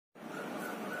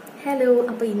Hello,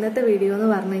 അപ്പോൾ ഇന്നത്തെ video എന്ന്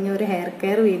പറഞ്ഞു കഴിഞ്ഞാൽ ഒരു ഹെയർ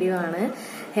കെയർ വീഡിയോ ആണ്.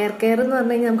 ഹെയർ കെയർ എന്ന്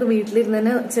പറഞ്ഞു കഴിഞ്ഞാൽ നമുക്ക് വീട്ടിലിരുന്ന്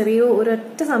തന്നെ ചെറിയ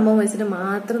ഒരൊറ്റ സംഭവം വെച്ചിട്ട്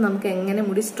മാത്രം നമുക്ക് എങ്ങനെ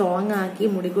മുടി സ്ട്രോങ്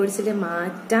ആക്കി മുടി കൊഴിച്ചിൽ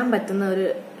മാറ്റാൻ പറ്റുന്ന ഒരു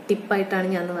ടിപ്പായിട്ടാണ്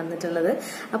ഞാൻ വന്നിട്ടുള്ളത്.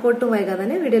 അപ്പോൾ ഒട്ടും വൈകാതെ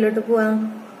തന്നെ വീഡിയോയിലോട്ട് പോവാം.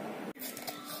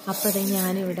 അപ്പോൾ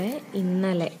ഞാനിവിടെ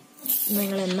ഇന്നലെ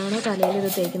നിങ്ങൾ എന്നാണോ തലയിൽ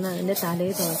ഇത് തേക്കുന്നത് അതിൻ്റെ തലേ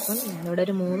ദിവസം ഞാനിവിടെ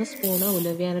ഒരു 3 സ്പൂണ്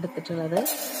ഉലുവയാണ് എടുത്തിട്ടുള്ളത്.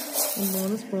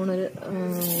 3 സ്പൂൺ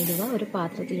ഉലുവ ഒരു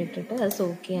പാത്രത്തിലിട്ടിട്ട് അത്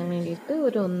സോക്ക് ചെയ്യാൻ വേണ്ടിയിട്ട്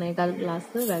ഒരു 1.25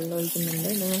 ഗ്ലാസ് വെള്ളം ഒഴിക്കുന്നുണ്ട്.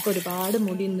 നിങ്ങൾക്ക് ഒരുപാട്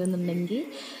മുടി ഉണ്ടെന്നുണ്ടെങ്കിൽ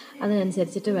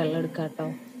അതിനനുസരിച്ചിട്ട് വെള്ളം എടുക്കാം കേട്ടോ.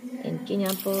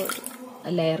 ഞാനിപ്പോൾ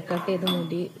ലെയർ കട്ട് ചെയ്ത്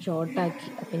മുടി ഷോർട്ടാക്കി,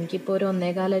 അപ്പം എനിക്കിപ്പോൾ ഒരു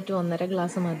 1.25 to 1.5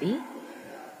 ഗ്ലാസ് മതി.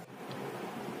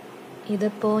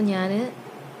 ഇതിപ്പോൾ ഞാൻ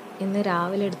ഇന്ന്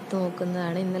രാവിലെ എടുത്ത്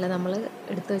നോക്കുന്നതാണ്, ഇന്നലെ നമ്മൾ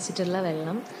എടുത്ത് വെച്ചിട്ടുള്ള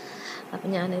വെള്ളം. അപ്പം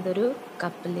ഞാനിതൊരു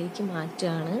കപ്പിലേക്ക്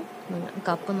മാറ്റുകയാണ്.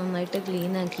 കപ്പ് നന്നായിട്ട്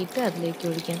ക്ലീൻ ആക്കിയിട്ട് അതിലേക്ക്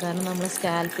ഒഴിക്കാം. കാരണം നമ്മൾ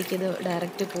സ്കാൽപ്പിക്ക് ഇത്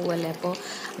ഡയറക്റ്റ് പോവല്ലേ, അപ്പോൾ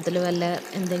അതിൽ വല്ല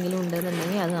എന്തെങ്കിലും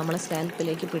ഉണ്ടെന്നുണ്ടെങ്കിൽ അത് നമ്മളെ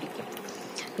സ്കാൽപ്പിലേക്ക് പിടിക്കും.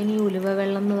 പിന്നെ ഈ ഉലുവ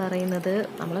വെള്ളം എന്ന് പറയുന്നത്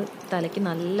നമ്മൾ തലയ്ക്ക്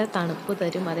നല്ല തണുപ്പ്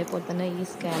തരും. അതേപോലെ തന്നെ ഈ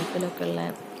സ്കാൽപ്പിലൊക്കെ ഉള്ള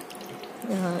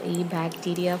ഈ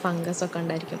ബാക്ടീരിയ ഫംഗസ് ഒക്കെ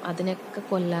ഉണ്ടായിരിക്കും, അതിനൊക്കെ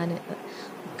കൊല്ലാൻ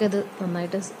ഒക്കെ ഇത്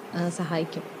നന്നായിട്ട്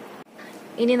സഹായിക്കും.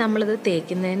 ഇനി നമ്മളിത്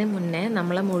തേക്കുന്നതിന് മുന്നേ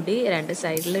നമ്മളെ മുടി 2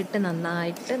 സൈഡിലിട്ട്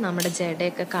നന്നായിട്ട് നമ്മുടെ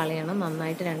ജടയൊക്കെ കളയണം.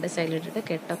 നന്നായിട്ട് 2 സൈഡിലിട്ടിട്ട്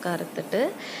കെട്ടൊക്കെ അറുത്തിട്ട്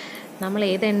നമ്മൾ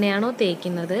ഏത് എണ്ണയാണോ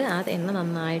തേക്കുന്നത് ആ എണ്ണ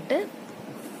നന്നായിട്ട്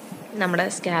നമ്മുടെ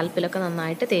സ്കാൽപ്പിലൊക്കെ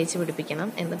നന്നായിട്ട് തേച്ച് പിടിപ്പിക്കണം.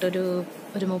 എന്നിട്ടൊരു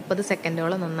 30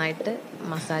 സെക്കൻഡോളം നന്നായിട്ട്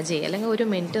മസാജ് ചെയ്യുക, അല്ലെങ്കിൽ 1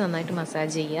 മിനിറ്റ് നന്നായിട്ട്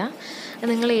മസാജ് ചെയ്യുക.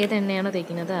 നിങ്ങൾ ഏത് എണ്ണയാണോ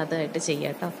തേക്കുന്നത് അതായിട്ട് ചെയ്യുക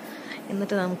കേട്ടോ.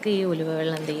 എന്നിട്ട് നമുക്ക് ഈ ഉലുവ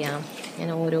വെള്ളം എന്ത് ചെയ്യാം,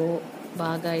 ഇങ്ങനെ ഓരോ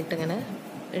ഭാഗമായിട്ട് ഇങ്ങനെ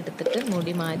എടുത്തിട്ട്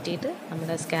മുടി മാറ്റിയിട്ട്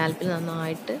നമ്മുടെ സ്കാൽപ്പിൽ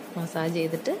നന്നായിട്ട് മസാജ്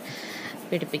ചെയ്തിട്ട്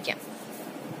പിടിപ്പിക്കാം.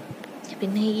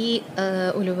 പിന്നെ ഈ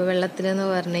ഉലുവ വെള്ളത്തിലെന്ന്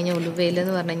പറഞ്ഞു കഴിഞ്ഞാൽ,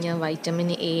 ഉലുവയിലെന്ന് പറഞ്ഞു കഴിഞ്ഞാൽ വൈറ്റമിൻ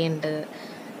എ ഉണ്ട്,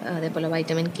 അതേപോലെ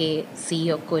വൈറ്റമിൻ കെ, സി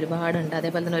ഒക്കെ ഒരുപാടുണ്ട്.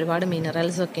 അതേപോലെ തന്നെ ഒരുപാട്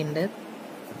മിനറൽസൊക്കെ ഉണ്ട്.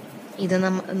 ഇത്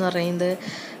എന്ന് പറയുന്നത്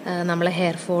നമ്മളെ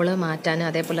ഹെയർ ഫോള് മാറ്റാനും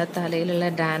അതേപോലെ തലയിലുള്ള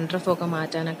ഡാൻഡ്രഫൊക്കെ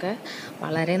മാറ്റാനൊക്കെ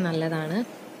വളരെ നല്ലതാണ്.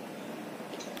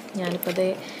 ഞാനിപ്പോൾ ഇത്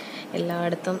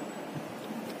എല്ലായിടത്തും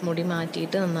മുടി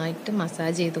മാറ്റിയിട്ട് നന്നായിട്ട്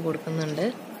മസാജ് ചെയ്ത് കൊടുക്കുന്നുണ്ട്.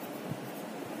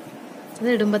 ഇത്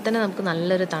ഇടുമ്പോൾ തന്നെ നമുക്ക്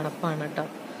നല്ലൊരു തണുപ്പാണ് കേട്ടോ.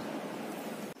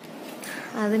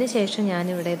 അതിനുശേഷം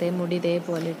ഞാനിവിടെ മുടി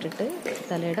ഇതേപോലെ ഇട്ടിട്ട്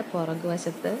തലയുടെ പുറകു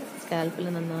വശത്ത് സ്കാൽപ്പിൽ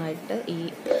നന്നായിട്ട് ഈ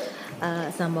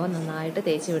സംഭവം നന്നായിട്ട്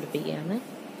തേച്ച് പിടിപ്പിക്കുകയാണ്.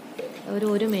 ഒരു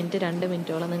 1 മിനിറ്റ് 2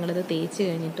 മിനിറ്റോളം നിങ്ങളിത് തേച്ച്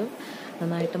കഴിഞ്ഞിട്ടും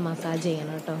നന്നായിട്ട് മസാജ്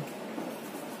ചെയ്യണം കേട്ടോ.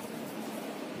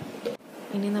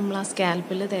 ഇനി നമ്മൾ ആ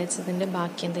സ്കാൽപ്പിൽ തേച്ചതിൻ്റെ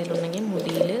ബാക്കി എന്തെങ്കിലും ഉണ്ടെങ്കിൽ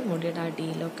മുടിയുടെ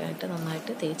അടിയിലൊക്കെ ആയിട്ട്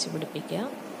നന്നായിട്ട് തേച്ച് പിടിപ്പിക്കുക.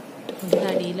 മുടിയുടെ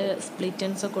അടിയിൽ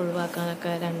സ്പ്ലിറ്റൻസൊക്കെ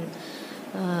ഒഴിവാക്കാനൊക്കെ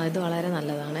ഇത് വളരെ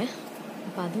നല്ലതാണ്.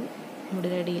 അപ്പോൾ അതും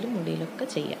മുടിയുടെ അടിയിലും മുടിയിലൊക്കെ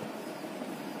ചെയ്യാം.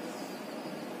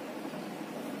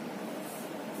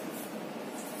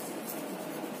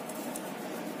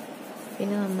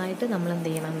 പിന്നെ നന്നായിട്ട് നമ്മൾ എന്ത്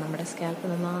ചെയ്യണം, നമ്മുടെ സ്കാൽപ്പ്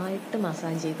നന്നായിട്ട്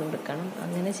മസാജ് ചെയ്ത് കൊടുക്കണം.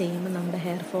 അങ്ങനെ ചെയ്യുമ്പോൾ നമ്മുടെ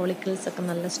ഹെയർ ഫോളിക്കിൾസ് ഒക്കെ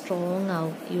നല്ല സ്ട്രോങ്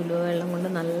ആവും. ഈ ഉലുവ വെള്ളം കൊണ്ട്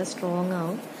നല്ല സ്ട്രോങ്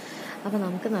ആവും. അപ്പോൾ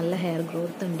നമുക്ക് നല്ല ഹെയർ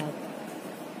ഗ്രോത്ത് ഉണ്ടാകും.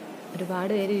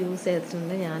 ഒരുപാട് പേര് യൂസ്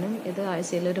ചെയ്തിട്ടുണ്ട്. ഞാനും ഇത്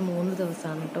ആഴ്ചയിൽ ഒരു 3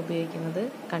 ദിവസമാണ് കേട്ടോ ഉപയോഗിക്കുന്നത്.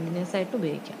 കണ്ടിന്യൂസ് ആയിട്ട്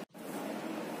ഉപയോഗിക്കാം.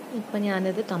 ഇപ്പം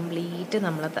ഞാനിത് കംപ്ലീറ്റ്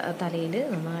നമ്മളെ തലയിൽ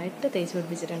നന്നായിട്ട് തേച്ച്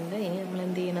പിടിപ്പിച്ചിട്ടുണ്ട്. ഇനി നമ്മൾ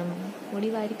എന്ത് ചെയ്യണം, മുടി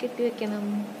വാരി കെട്ടി വെക്കണം.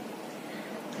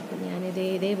 അപ്പം ഞാനിത്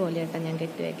ഇതേപോലെ കേട്ടോ ഞാൻ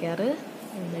കെട്ടി വയ്ക്കാറ്.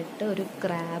 എന്നിട്ട് ഒരു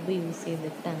ക്രാബ് യൂസ്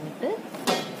ചെയ്തിട്ട് അങ്ങോട്ട്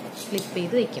ക്ലിപ്പ്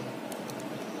ചെയ്ത് വയ്ക്കും.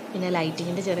 പിന്നെ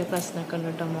ലൈറ്റിങ്ങിൻ്റെ ചെറിയ പ്രശ്നമൊക്കെ ഉണ്ട്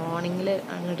കേട്ടോ. മോർണിംഗിൽ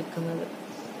ആണ് എടുക്കുന്നത്.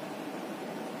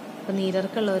 അപ്പം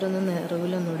നീരിറക്കമുള്ളവരൊന്നും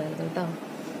നെറുവിലൊന്നും ഇടരുത് കേട്ടോ.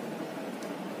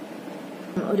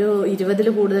 ഒരു 20-ൽ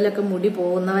കൂടുതലൊക്കെ മുടി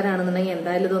പോകുന്നവരാണെന്നുണ്ടെങ്കിൽ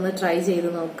എന്തായാലും ഇതൊന്ന് ട്രൈ ചെയ്ത്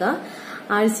നോക്കുക.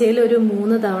 ആഴ്ചയിൽ ഒരു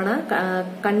 3 തവണ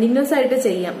കണ്ടിന്യൂസ് ആയിട്ട്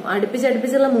ചെയ്യാം.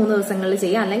 അടുപ്പിച്ചുള്ള 3 ദിവസങ്ങളിൽ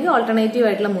ചെയ്യാം, അല്ലെങ്കിൽ ഓൾട്ടർനേറ്റീവ്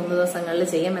ആയിട്ടുള്ള 3 ദിവസങ്ങളിൽ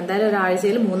ചെയ്യാം. എന്തായാലും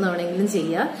ഒരാഴ്ചയിൽ 3 തവണയെങ്കിലും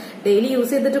ചെയ്യുക. ഡെയിലി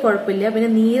യൂസ് ചെയ്തിട്ട് കുഴപ്പമില്ല.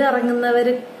 പിന്നെ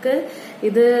നീരിറങ്ങുന്നവർക്ക്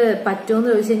ഇത് പറ്റുമെന്ന്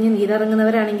ചോദിച്ചു കഴിഞ്ഞാൽ,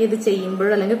 നീരിറങ്ങുന്നവരാണെങ്കിൽ ഇത്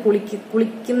ചെയ്യുമ്പോഴോ അല്ലെങ്കിൽ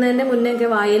കുളിക്കുന്നതിന്റെ മുന്നേ ഒക്കെ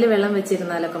വായിൽ വെള്ളം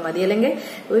വെച്ചിരുന്നാലൊക്കെ മതി. അല്ലെങ്കിൽ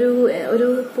ഒരു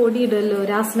പൊടി ഇടുമല്ലോ,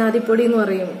 രാസ്നാദി പൊടി എന്ന്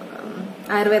പറയും,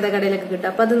 ആയുർവേദ കടയിലൊക്കെ കിട്ടും.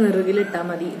 അപ്പൊ അത് നെറുകിലിട്ടാൽ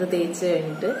മതി ഇത് തേച്ച്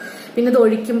കഴിഞ്ഞിട്ട്. പിന്നെ ഇത്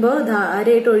ഒഴിക്കുമ്പോൾ,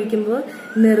 ധാരയായിട്ട് ഒഴിക്കുമ്പോൾ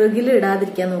നെറുകിൽ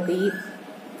ഇടാതിരിക്കാൻ നോക്കുക, ഈ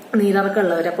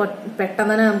നീരിറക്കമുള്ളവർ. അപ്പോൾ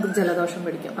പെട്ടെന്ന് തന്നെ നമുക്ക് ജലദോഷം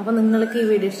പിടിക്കും. അപ്പൊ നിങ്ങൾക്ക് ഈ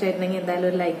വീഡിയോ ഇഷ്ടമായിട്ടുണ്ടെങ്കിൽ എന്തായാലും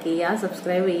ഒരു ലൈക്ക് ചെയ്യുക,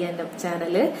 സബ്സ്ക്രൈബ് ചെയ്യുക എൻ്റെ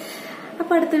ചാനല്.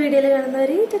 അപ്പൊ അടുത്ത വീഡിയോയിൽ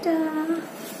കാണുന്നവരെ ടാറ്റാ.